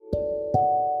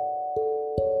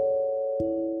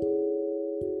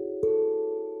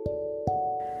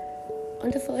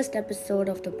On the first episode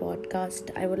of the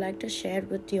podcast, I would like to share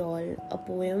with you all a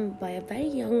poem by a very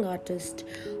young artist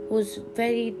who's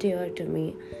very dear to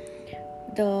me.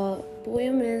 The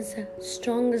poem is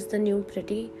Strong is the New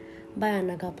Pretty by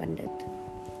Anagha Pandit.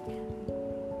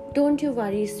 Don't you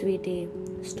worry, sweetie,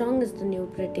 strong is the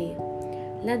new pretty.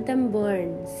 Let them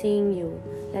burn, seeing you,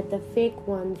 let the fake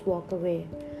ones walk away.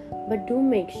 But do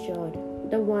make sure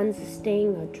the ones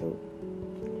staying are true.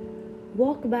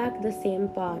 Walk back the same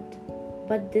path,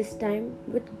 but this time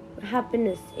with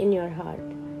happiness in your heart.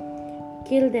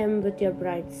 Kill them with your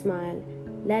bright smile.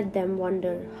 Let them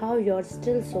wonder how you're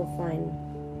still so fine.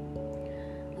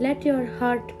 Let your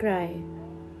heart cry,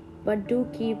 but do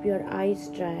keep your eyes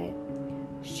dry.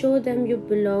 Show them you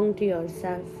belong to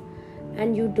yourself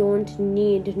and you don't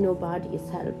need nobody's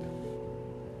help.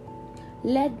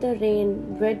 Let the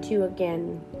rain wet you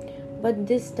again, but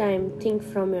this time think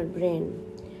from your brain.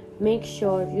 Make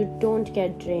sure you don't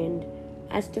get drained,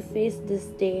 as to face this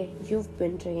day you've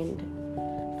been trained.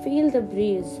 Feel the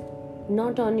breeze,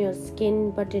 not on your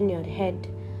skin but in your head.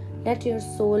 Let your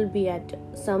soul be at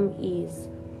some ease.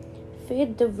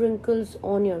 Fade the wrinkles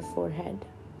on your forehead.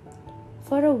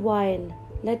 For a while,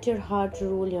 let your heart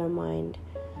rule your mind.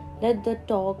 Let the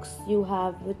talks you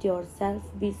have with yourself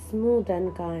be smooth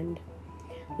and kind.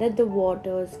 Let the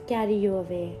waters carry you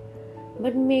away,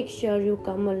 but make sure you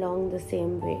come along the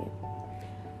same way.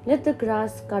 Let the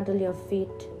grass cuddle your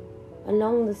feet.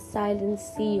 Along the silent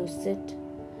sea you sit.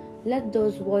 Let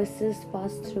those voices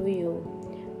pass through you.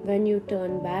 When you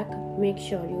turn back, make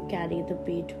sure you carry the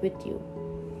beat with you.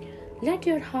 Let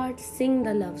your heart sing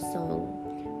the love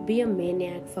song. Be a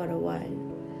maniac for a while.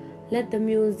 Let the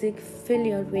music fill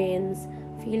your veins.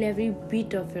 Feel every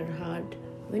beat of your heart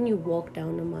when you walk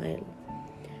down a mile.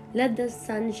 Let the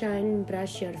sunshine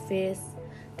brush your face,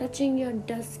 touching your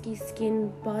dusky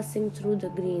skin, passing through the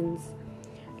greens.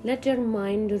 Let your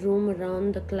mind roam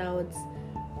around the clouds,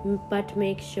 but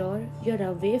make sure you're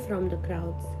away from the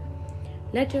crowds.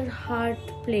 Let your heart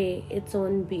play its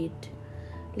own beat.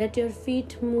 Let your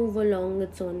feet move along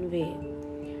its own way.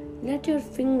 Let your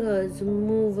fingers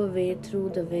move away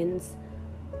through the winds,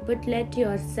 but let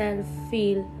yourself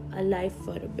feel alive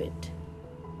for a bit.